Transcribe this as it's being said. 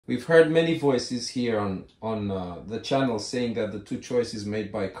We've heard many voices here on the channel saying that the two choices made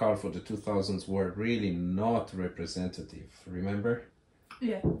by Carl for the 2000s were really not representative. Remember?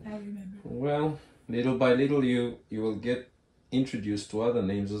 Yeah, I remember. Well, little by little you will get introduced to other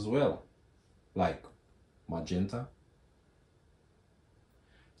names as well, like Magenta.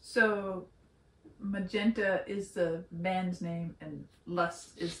 So Magenta is the band's name and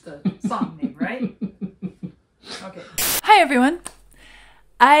Lust is the song name, right? Okay. Hi everyone!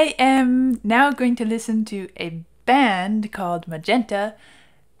 I am now going to listen to a band called Magenta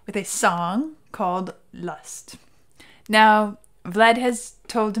with a song called Lust. Now, Vlad has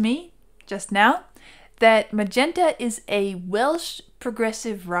told me just now that Magenta is a Welsh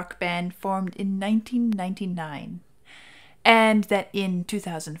progressive rock band formed in 1999, and that in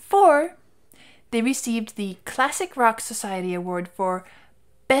 2004 they received the Classic Rock Society Award for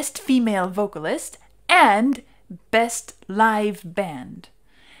Best Female Vocalist and Best Live Band,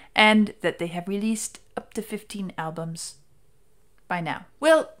 and that they have released up to 15 albums by now.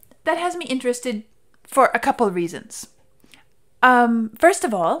 Well, that has me interested for a couple of reasons. First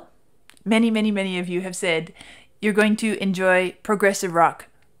of all, many of you have said you're going to enjoy progressive rock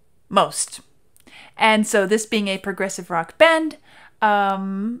most. And so this being a progressive rock band,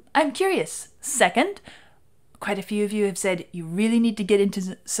 I'm curious. Second, quite a few of you have said you really need to get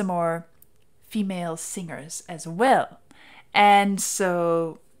into some more female singers as well. And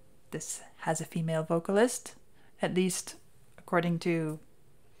so this has a female vocalist, at least according to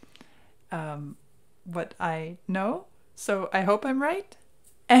what I know. So I hope I'm right.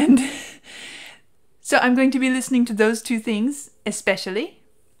 And so I'm going to be listening to those two things especially,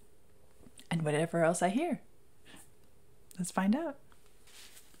 and whatever else I hear. Let's find out.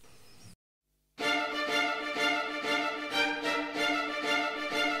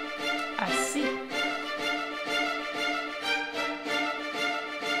 I see.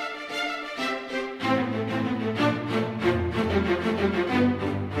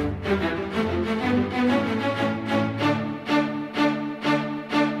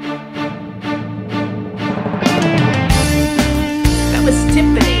 That was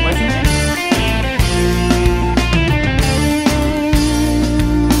timpani, wasn't it?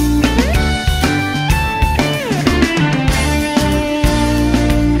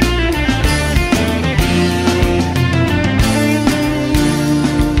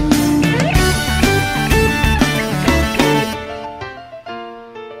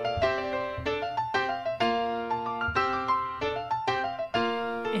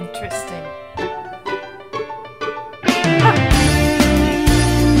 Interesting.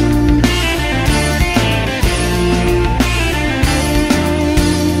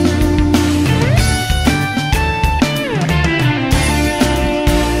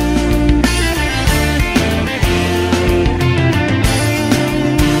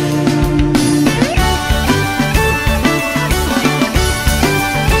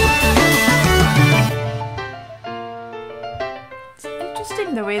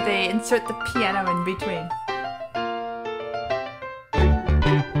 Interesting the way they insert the piano in between.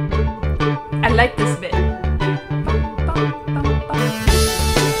 I like this bit.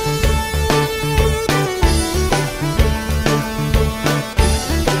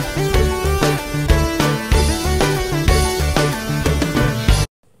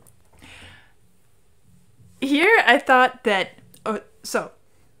 Here I thought that, so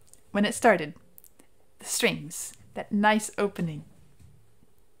when it started, the strings, that nice opening.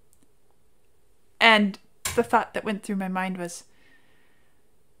 And the thought that went through my mind was,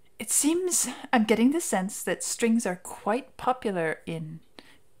 it seems I'm getting the sense that strings are quite popular in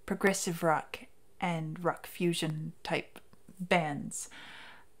progressive rock and rock fusion type bands.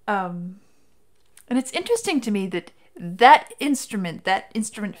 And it's interesting to me that that instrument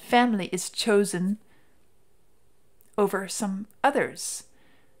family is chosen over some others,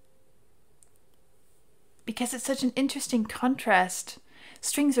 because it's such an interesting contrast.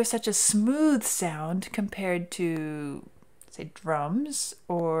 Strings are such a smooth sound compared to, say, drums,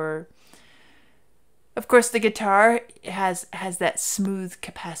 or, of course, the guitar has that smooth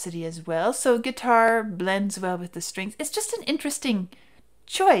capacity as well. So guitar blends well with the strings. It's just an interesting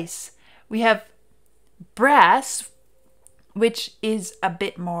choice. We have brass, which is a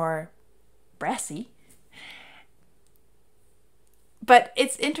bit more brassy. But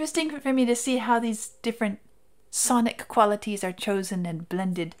it's interesting for me to see how these different sonic qualities are chosen and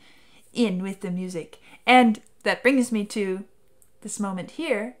blended in with the music. And that brings me to this moment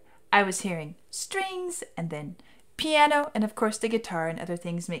here. I was hearing strings and then piano and of course the guitar and other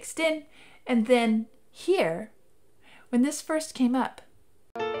things mixed in. And then here, when this first came up,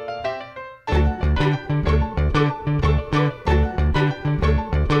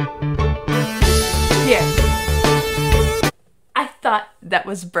 that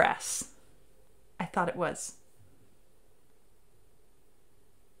was brass. I thought it was.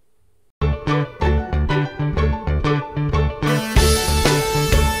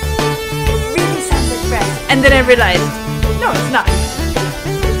 And then I realized, no, it's not.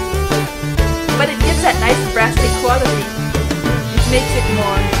 But it gives that nice brassy quality, which makes it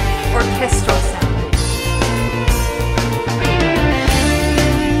more orchestral sounding.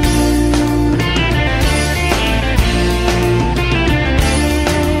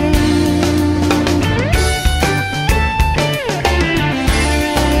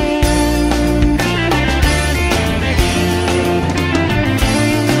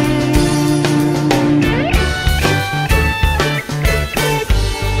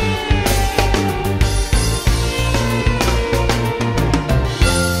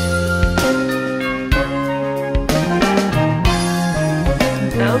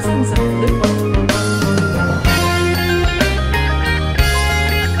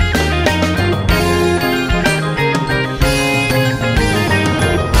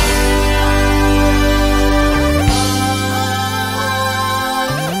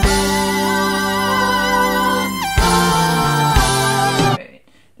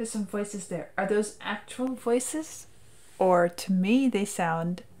 There's some voices there. Are those actual voices? Or to me, they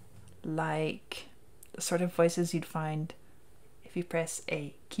sound like the sort of voices you'd find if you press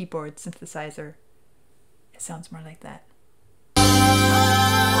a keyboard synthesizer. It sounds more like that. Yeah,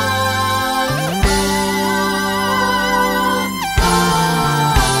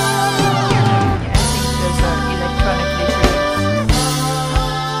 I think those are electronically produced.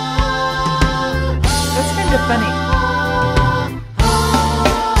 That's kind of funny.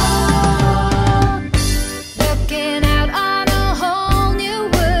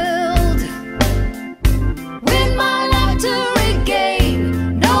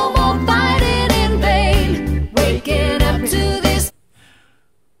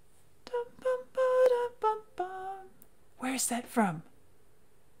 Where's that from?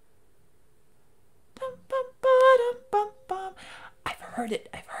 I've heard it.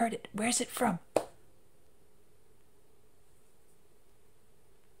 I've heard it. Where's it from?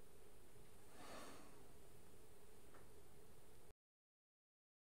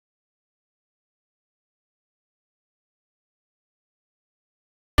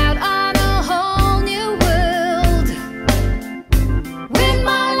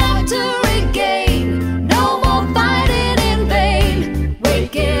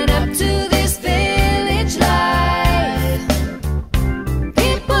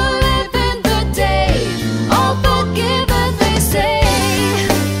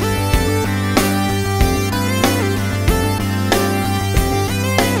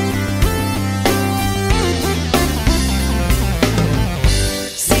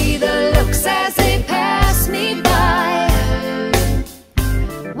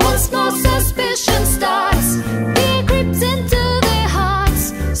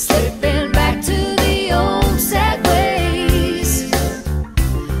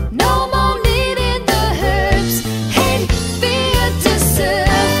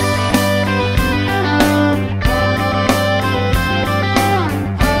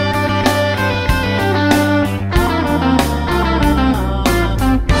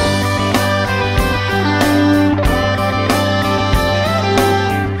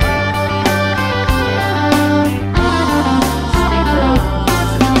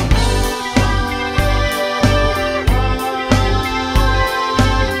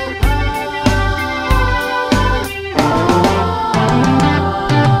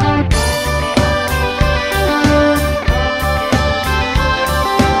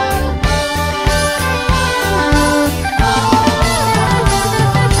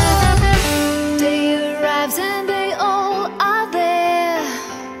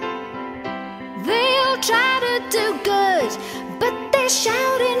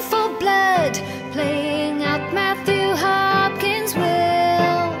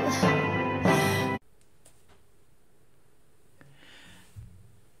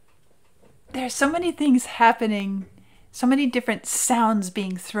 There's so many things happening, so many different sounds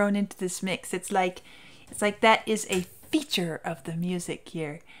being thrown into this mix. It's like that is a feature of the music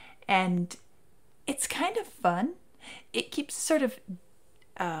here, and it's kind of fun. It keeps sort of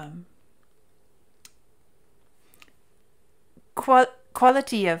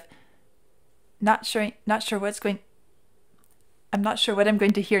quality of not sure what's going. I'm not sure what I'm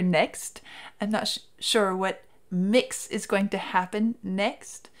going to hear next. I'm not sure what mix is going to happen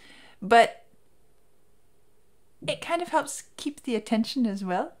next, but it kind of helps keep the attention as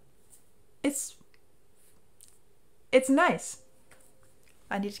well. It's nice.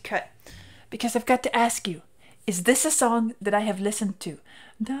 I need to cut because I've got to ask you, Is this a song that I have listened to?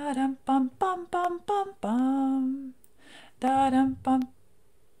 Da-dum bum bum bum bum bum. Da-dum bum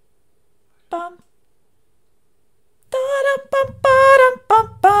bum. Da-dum bum ba-dum bum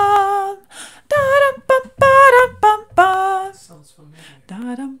bum. Da-dum bum ba-dum bum bum. Sounds familiar.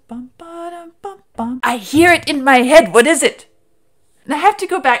 Da-dum bum ba-dum bum bum. I hear it in my head. What is it? And I have to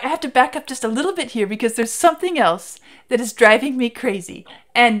go back. I have to back up just a little bit here because there's something else that is driving me crazy.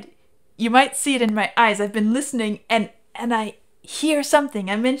 And you might see it in my eyes. I've been listening and I hear something.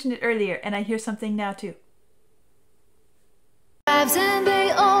 I mentioned it earlier and I hear something now too. And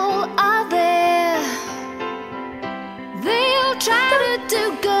they all are there. They all try to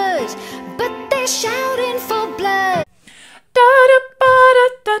do good, but they're shouting for blood. Da da ba da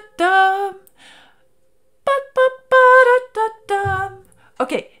da dum. Ba ba ba da da dum.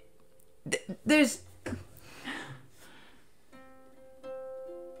 Okay, there's.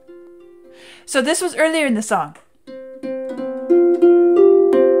 So this was earlier in the song.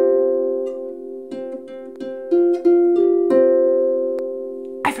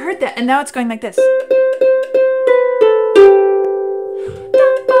 I've heard that, and now it's going like this.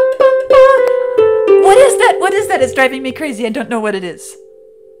 What is that? What is that? It's driving me crazy. I don't know what it is.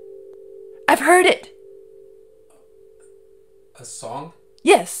 I've heard it. A song?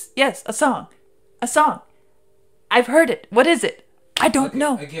 Yes, a song. A song. I've heard it. What is it? I don't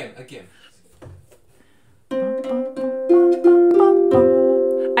know. Again.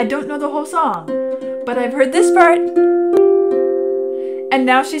 I don't know the whole song, but I've heard this part. And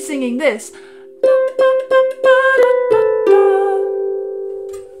now she's singing this.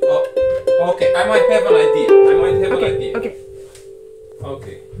 Oh, okay. I might have an idea.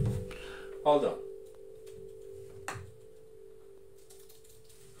 Okay. Hold on.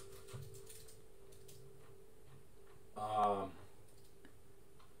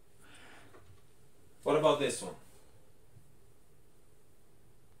 What about this one?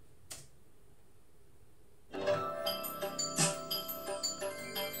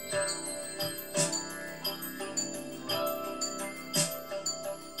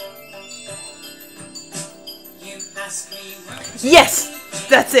 Yes,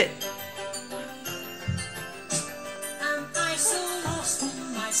 that's it. Am I so lost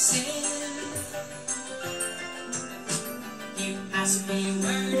in my sin? You ask me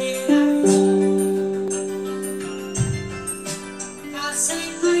where did I go? I say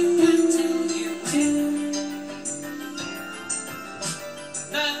I can't tell you when.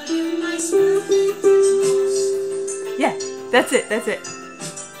 But in my spirit is lost. Yeah, that's it.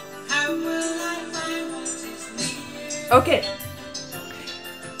 How will I find what is near? Okay.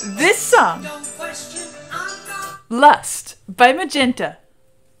 This song, Don't question, I'm not. Lust by Magenta.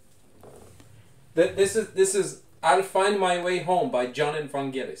 This is I'll Find My Way Home by John and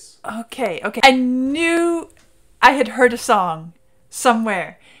Vangelis. Okay. I knew I had heard a song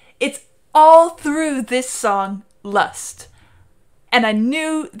somewhere. It's all through this song, Lust. And I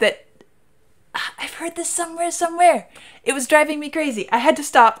knew that I've heard this somewhere. It was driving me crazy. I had to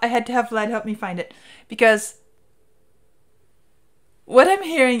stop. I had to have Vlad help me find it. Because what I'm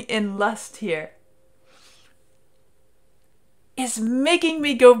hearing in Lust here is making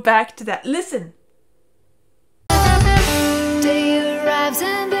me go back to that. Listen. Day arrives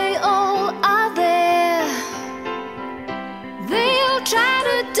and they all are there. They all try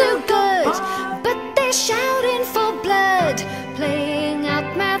to do good, but they're shouting for blood, playing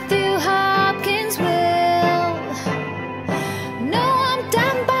out Matthew Hopkins' will. No, I'm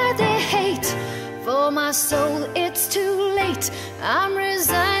damned by their hate. For my soul, it's too late. I'm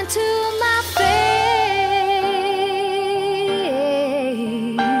resigned to my fate.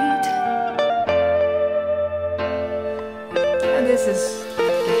 And this is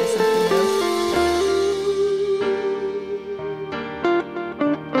something else.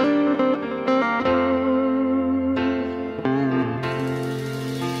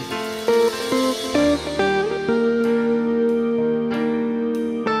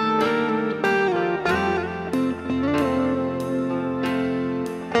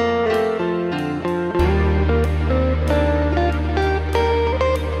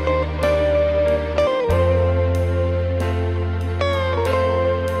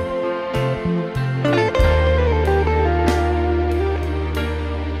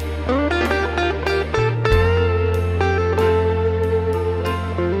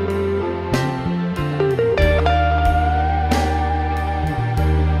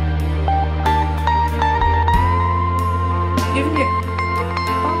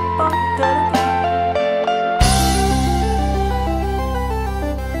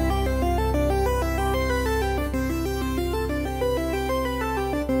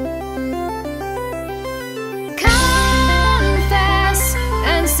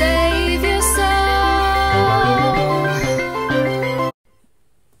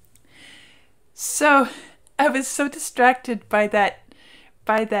 So I was so distracted by that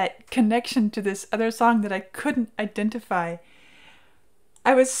connection to this other song that I couldn't identify.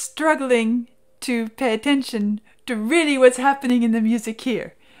 I was struggling to pay attention to really what's happening in the music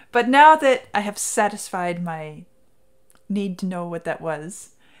here. But now that I have satisfied my need to know what that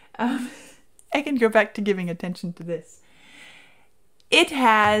was, I can go back to giving attention to this. It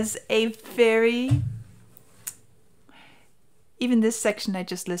has a very, even this section I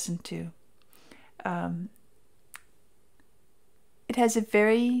just listened to, it has a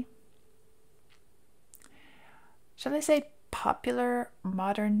very, shall I say, popular,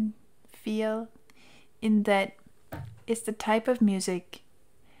 modern feel, in that it's the type of music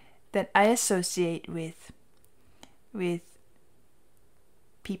that I associate with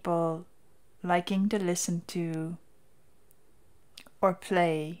people liking to listen to or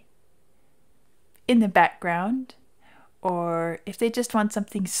play in the background, or if they just want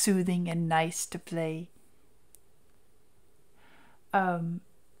something soothing and nice to play.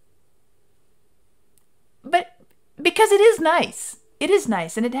 But because it is nice,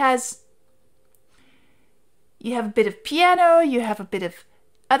 and it has, you have a bit of piano, you have a bit of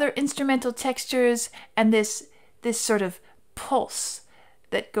other instrumental textures, and this sort of pulse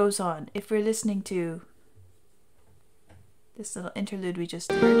that goes on. If we're listening to this little interlude we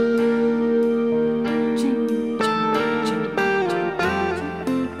just heard, ching, ching, ching, ching.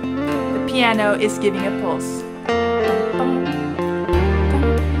 The piano is giving a pulse.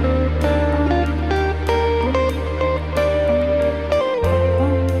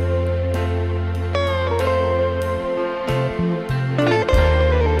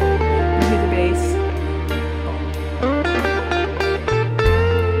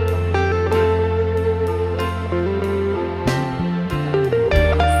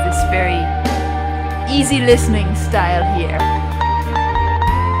 Easy listening style here.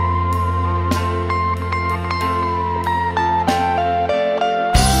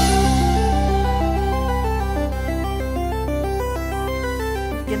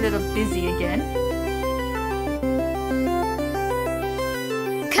 Get a little busy again.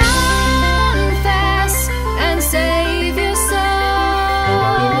 Confess and save your soul.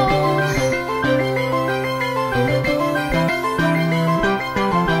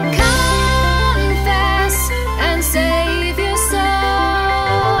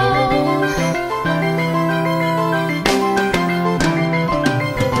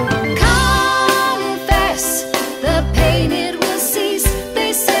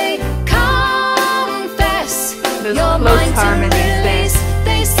 Close harmonies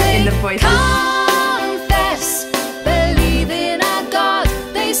there in the voices. Confess, believe in our God.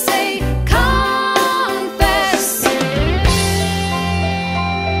 They say confess.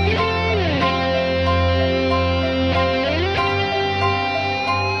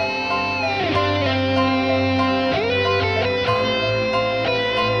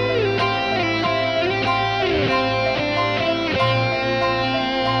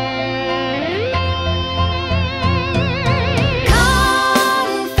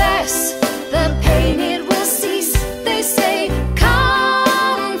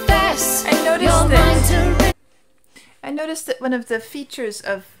 I noticed that one of the features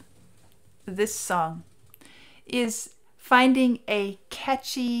of this song is finding a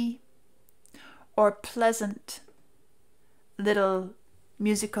catchy or pleasant little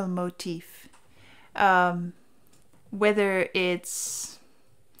musical motif. Whether it's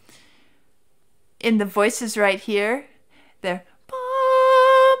in the voices right here, they're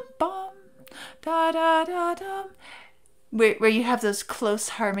bum, bum, da, da, da, dum, where you have those close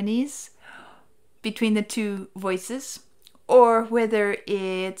harmonies between the two voices, or whether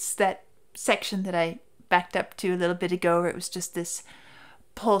it's that section that I backed up to a little bit ago where it was just this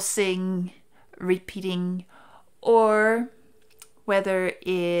pulsing, repeating, or whether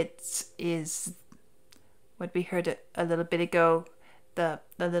it is what we heard a little bit ago, the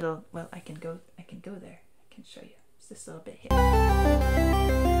little, well, I can go there. I can show you. It's this little bit here.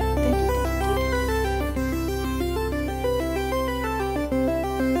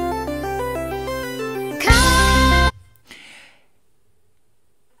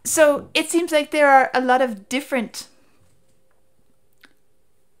 So it seems like there are a lot of different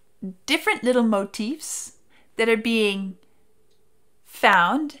little motifs that are being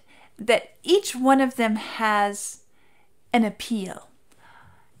found, that each one of them has an appeal.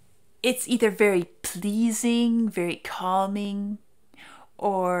 It's either very pleasing, very calming,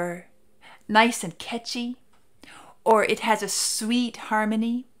 or nice and catchy, or it has a sweet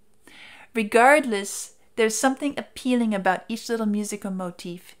harmony. Regardless, there's something appealing about each little musical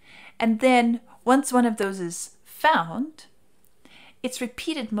motif. And then once one of those is found, it's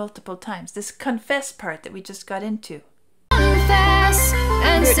repeated multiple times. This confess part that we just got into. Confess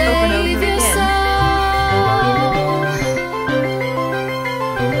and Hear it over and over save your again. soul.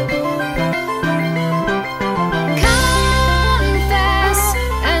 Confess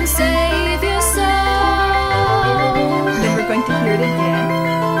and save your soul. Then we're going to hear it again.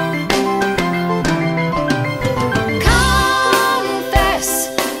 Confess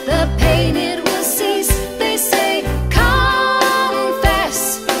the pain, it will cease. They say,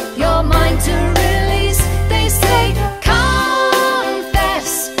 confess your mind to release. They say,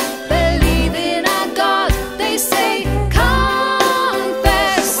 confess, believe in our God. They say,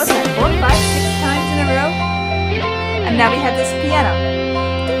 confess. What's that, 4, 5, 6 times in a row? And now we have this piano.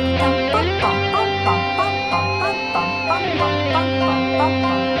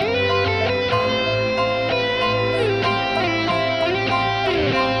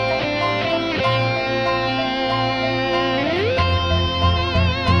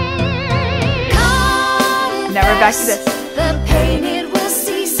 Now we're back to this. The pain, it will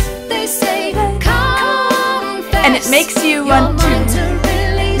cease. They say, confess. And it makes you want to,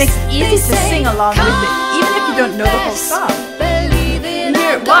 makes it easy to sing along with it, even if you don't know the whole song. Believe in You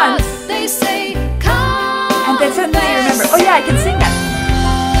hear it God. once, They say, and then suddenly you remember, oh yeah, I can sing that.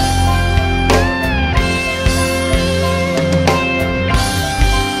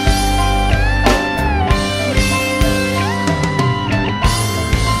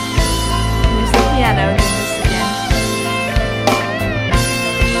 Here's the piano, do this again.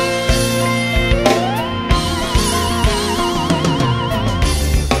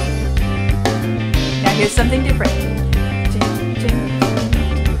 Now here's something different. Jing, jing.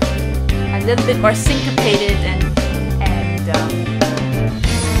 A little bit more syncopated and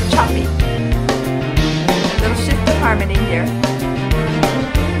choppy. A little shift of harmony here.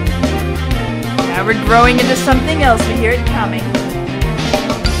 Now we're growing into something else. We hear it coming.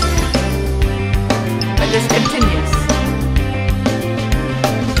 But this continues.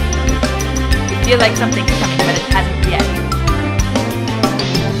 You feel like something's coming, but it hasn't yet.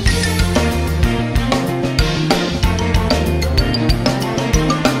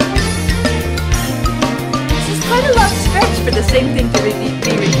 This is quite a long stretch for the same thing to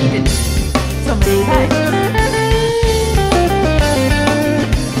be repeated so many times.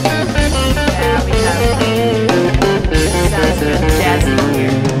 Now we have sounds a bit jazzy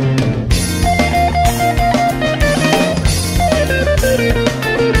here.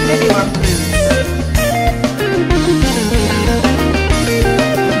 Maybe more blues.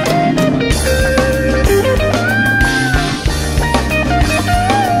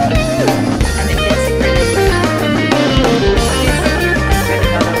 And it gets pretty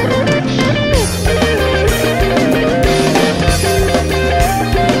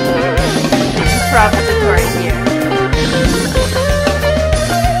improvisatory here.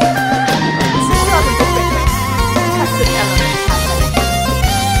 This is all the different custom elements happening.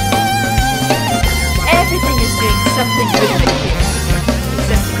 Everything is doing something rhythmic here,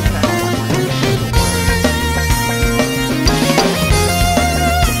 except for the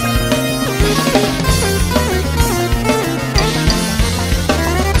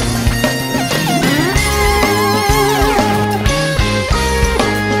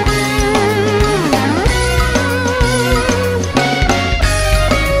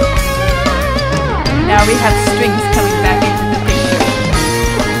Now we have strings coming back into the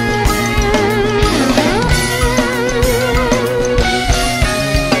picture.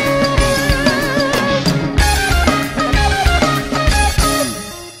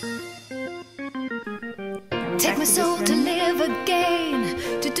 take my soul to live again,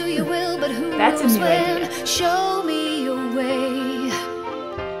 to do your will, but who That's a knows new when? idea. Show me your way.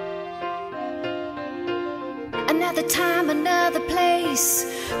 Another time, another place,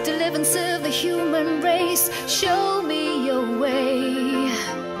 to live and serve the human race. Show me your way.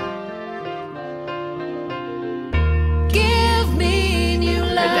 Give me new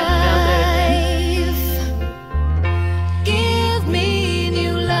life. Give me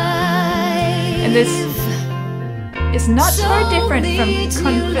new life. And this is not far different from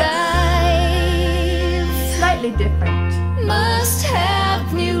Confess. Slightly different. Must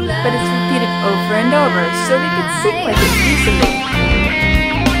have new life. But it's repeated over and over, so we can sing with it easily.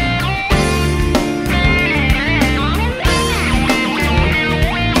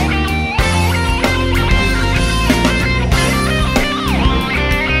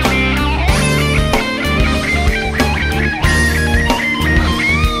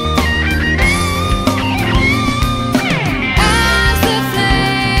 As the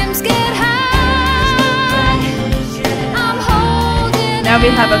flames get high, I'm holding Now we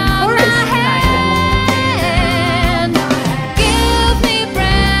have a chorus kind hand. Give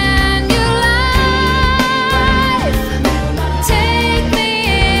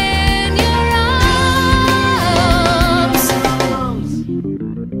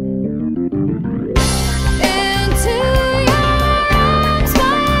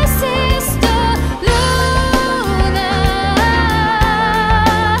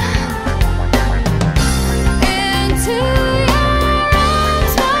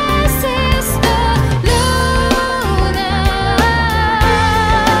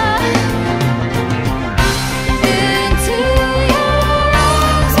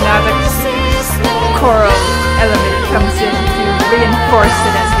choral element comes in to reinforce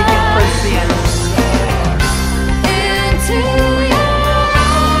it as we get towards the end. Into your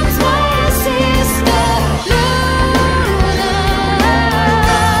arms, my sister Luna.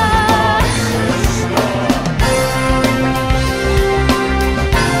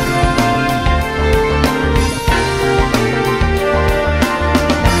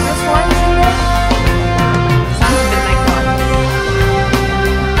 This one's in there. Sounds a bit like one.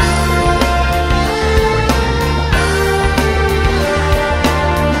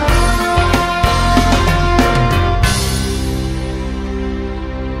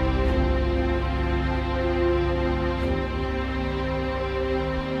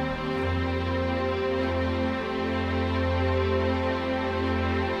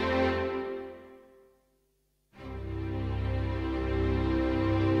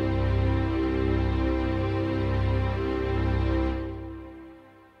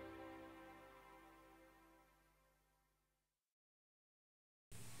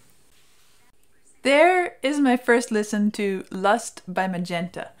 There is my first listen to Lust by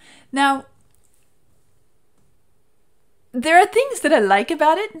Magenta. Now, there are things that I like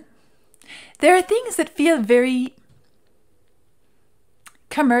about it. There are things that feel very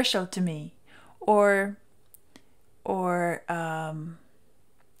commercial to me, or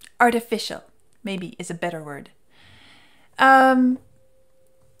artificial, maybe is a better word.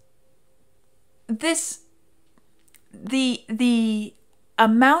 The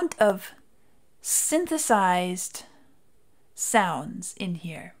amount of synthesized sounds in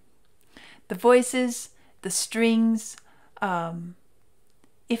here, the voices, the strings,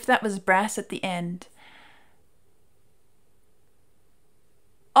 if that was brass at the end,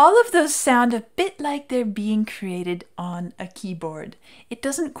 all of those sound a bit like they're being created on a keyboard. It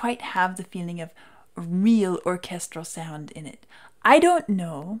doesn't quite have the feeling of real orchestral sound in it. I don't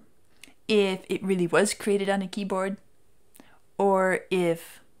know if it really was created on a keyboard, or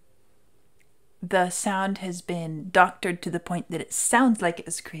if the sound has been doctored to the point that it sounds like it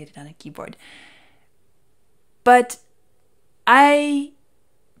was created on a keyboard. But I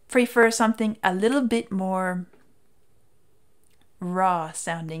prefer something a little bit more raw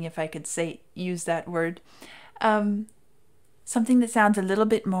sounding, if I could use that word. Something that sounds a little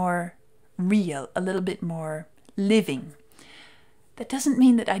bit more real, a little bit more living. That doesn't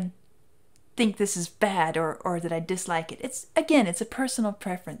mean that I think this is bad or that I dislike it. It's a personal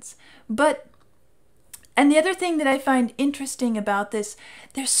preference. And the other thing that I find interesting about this,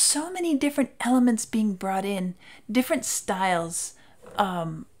 there's so many different elements being brought in, different styles,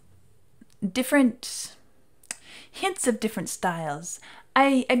 different hints of different styles.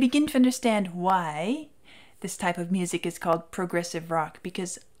 I begin to understand why this type of music is called progressive rock,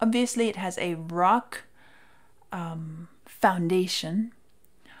 because obviously it has a rock foundation,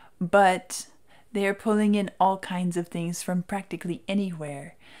 but they're pulling in all kinds of things from practically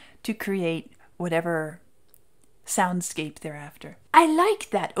anywhere to create whatever soundscape they're after. I like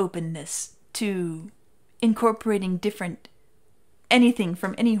that openness to incorporating anything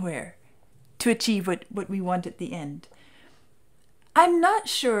from anywhere to achieve what we want at the end. I'm not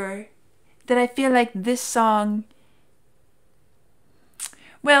sure that I feel like this song...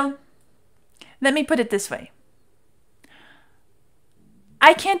 Well, let me put it this way.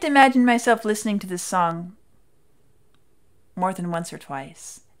 I can't imagine myself listening to this song more than once or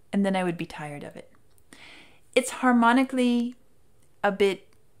twice, and then I would be tired of it. It's harmonically a bit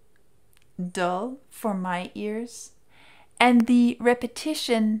dull for my ears, and the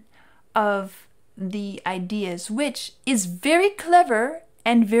repetition of the ideas, which is very clever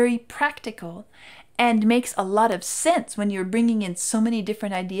and very practical and makes a lot of sense when you're bringing in so many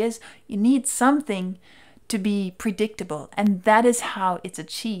different ideas. You need something to be predictable, and that is how it's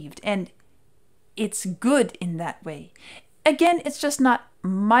achieved, and it's good in that way. Again, it's just not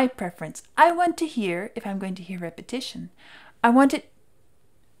my preference. I want to hear, if I'm going to hear repetition,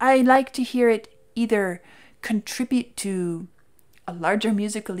 I like to hear it either contribute to a larger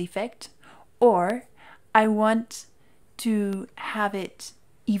musical effect, or I want to have it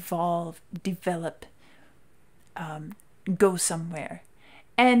evolve, develop, go somewhere.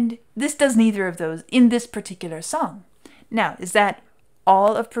 And this does neither of those in this particular song. Now, is that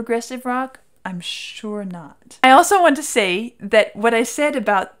all of progressive rock? I'm sure not. I also want to say that what I said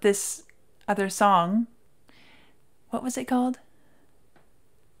about this other song, what was it called?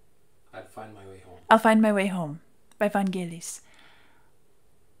 I'll Find My Way Home. I'll Find My Way Home by Vangelis.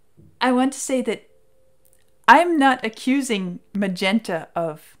 I want to say that I'm not accusing Magenta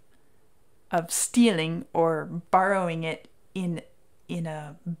of stealing or borrowing it in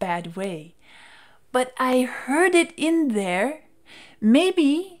a bad way. But I heard it in there.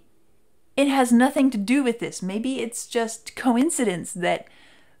 Maybe it has nothing to do with this. Maybe it's just coincidence that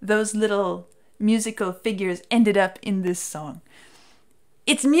those little musical figures ended up in this song.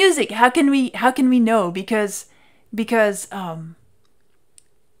 It's music. How can we know? Because we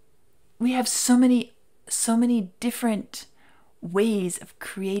have so many different ways of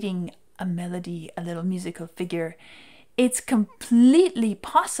creating a melody, a little musical figure. It's completely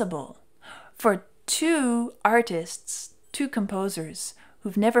possible for two artists, two composers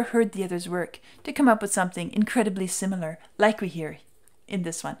who've never heard the other's work to come up with something incredibly similar, like we hear in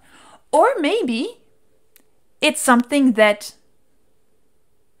this one. Or maybe it's something that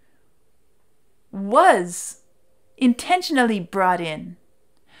was intentionally brought in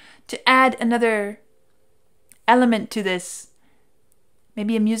to add another element to this,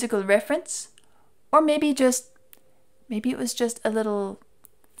 maybe a musical reference, or maybe it was just a little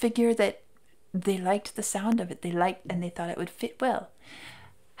figure that they liked the sound of it, they liked, and they thought it would fit well.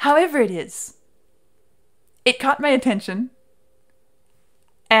 However it is, it caught my attention,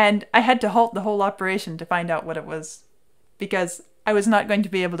 and I had to halt the whole operation to find out what it was, because I was not going to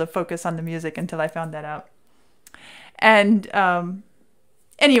be able to focus on the music until I found that out. And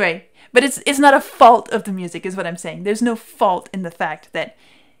anyway, but it's not a fault of the music, is what I'm saying. There's no fault in the fact that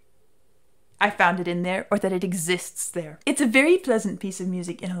I found it in there or that it exists there. It's a very pleasant piece of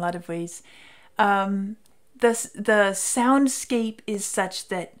music in a lot of ways. The soundscape is such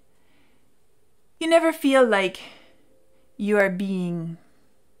that you never feel like you are being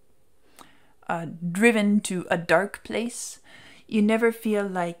driven to a dark place. You never feel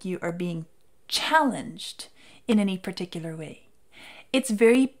like you are being challenged in any particular way. It's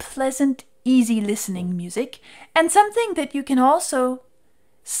very pleasant, easy listening music, and something that you can also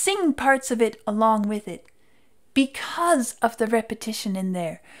sing parts of it along with it because of the repetition in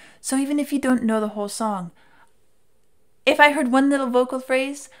there. So even if you don't know the whole song, if I heard one little vocal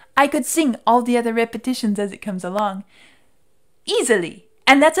phrase, I could sing all the other repetitions as it comes along easily.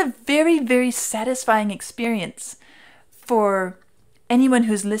 And that's a very, very satisfying experience for anyone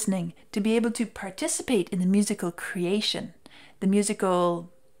who's listening, to be able to participate in the musical creation, the musical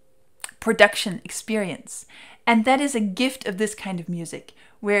production experience. And that is a gift of this kind of music,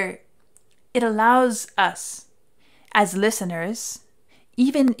 where it allows us as listeners,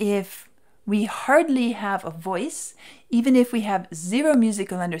 even if we hardly have a voice, even if we have zero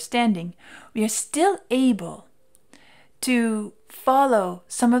musical understanding, we are still able to follow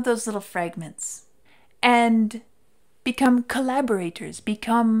some of those little fragments and become collaborators,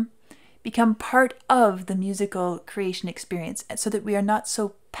 become part of the musical creation experience, so that we are not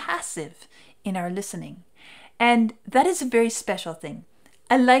so passive in our listening. And that is a very special thing.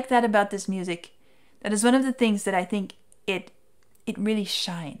 I like that about this music. That is one of the things that I think it really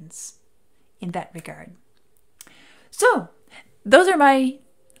shines in that regard. So, those are my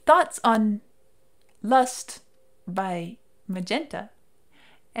thoughts on Lust by Magenta.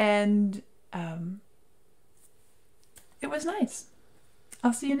 And it was nice.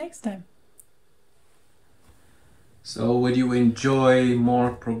 I'll see you next time. So, would you enjoy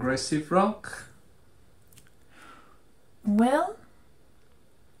more progressive rock? Well,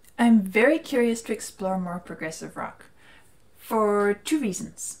 I'm very curious to explore more progressive rock for two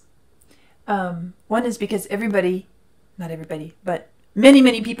reasons. One is because not everybody, but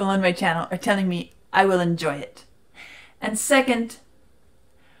many people on my channel are telling me I will enjoy it. And second,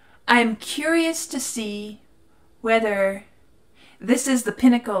 I'm curious to see whether this is the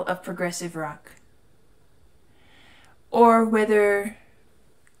pinnacle of progressive rock, or whether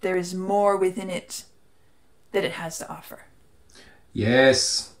there is more within it that it has to offer.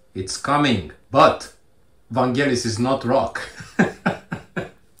 Yes, it's coming, but Vangelis is not rock.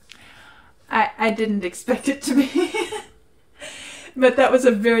 I didn't expect it to be. But that was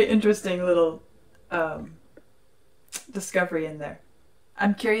a very interesting little discovery in there.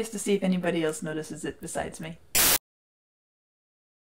 I'm curious to see if anybody else notices it besides me.